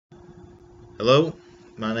Hello,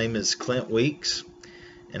 my name is Clint Weeks,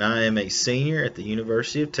 and I am a senior at the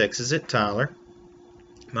University of Texas at Tyler.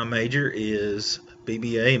 My major is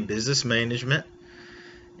BBA in Business Management,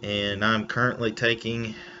 and I'm currently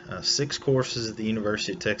taking 6 courses at the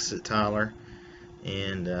University of Texas at Tyler,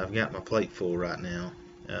 and I've got my plate full right now.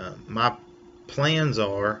 My plans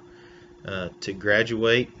are to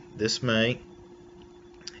graduate this May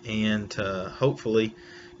and to hopefully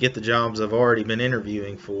get the jobs I've already been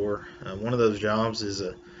interviewing for. One of those jobs is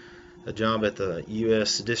a job at the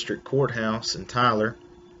U.S. District Courthouse in Tyler,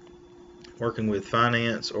 working with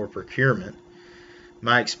finance or procurement.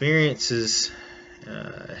 My experiences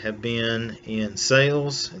have been in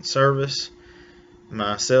sales and service.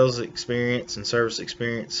 My sales experience and service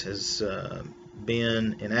experience has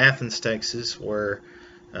been in Athens, Texas, where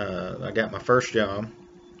I got my first job.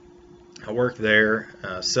 I worked there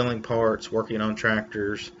selling parts, working on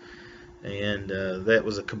tractors, and that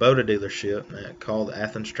was a Kubota dealership called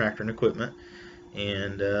Athens Tractor and Equipment.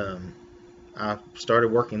 And I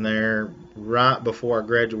started working there right before I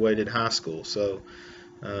graduated high school. So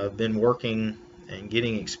I've been working and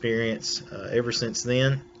getting experience ever since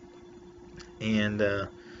then, and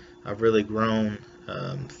I've really grown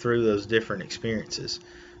through those different experiences.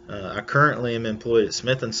 I currently am employed at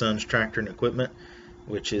Smith & Sons Tractor and Equipment,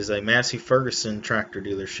 which is a Massey Ferguson tractor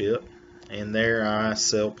dealership, and there I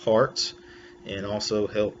sell parts and also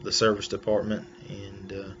help the service department.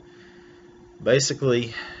 And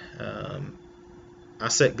basically I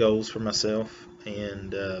set goals for myself,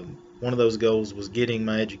 and one of those goals was getting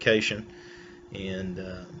my education, and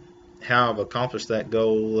how I've accomplished that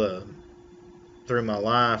goal through my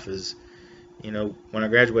life is, when I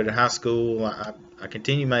graduated high school, I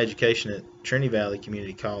continued my education at Trinity Valley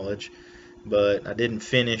Community College, but I didn't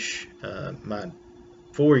finish my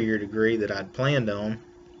 4-year degree that I'd planned on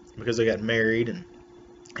because I got married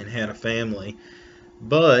and had a family.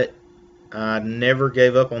 But I never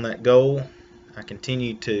gave up on that goal. I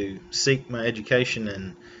continued to seek my education,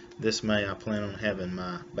 and this May I plan on having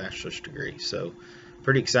my bachelor's degree. So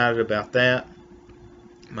pretty excited about that.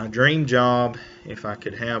 My dream job, if I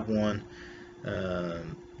could have one,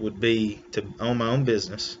 would be to own my own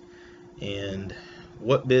business. And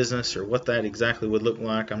what business or what that exactly would look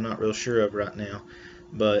like, I'm not real sure of right now,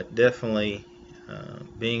 but definitely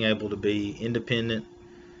being able to be independent,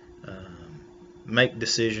 make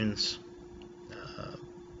decisions,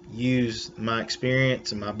 use my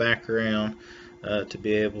experience and my background to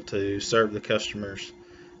be able to serve the customers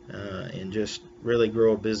and just really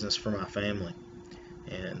grow a business for my family.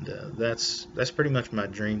 And that's pretty much my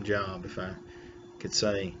dream job, if I could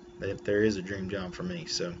say that there is a dream job for me.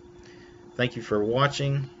 So thank you for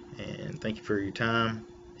watching, and thank you for your time,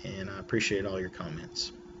 and I appreciate all your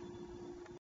comments.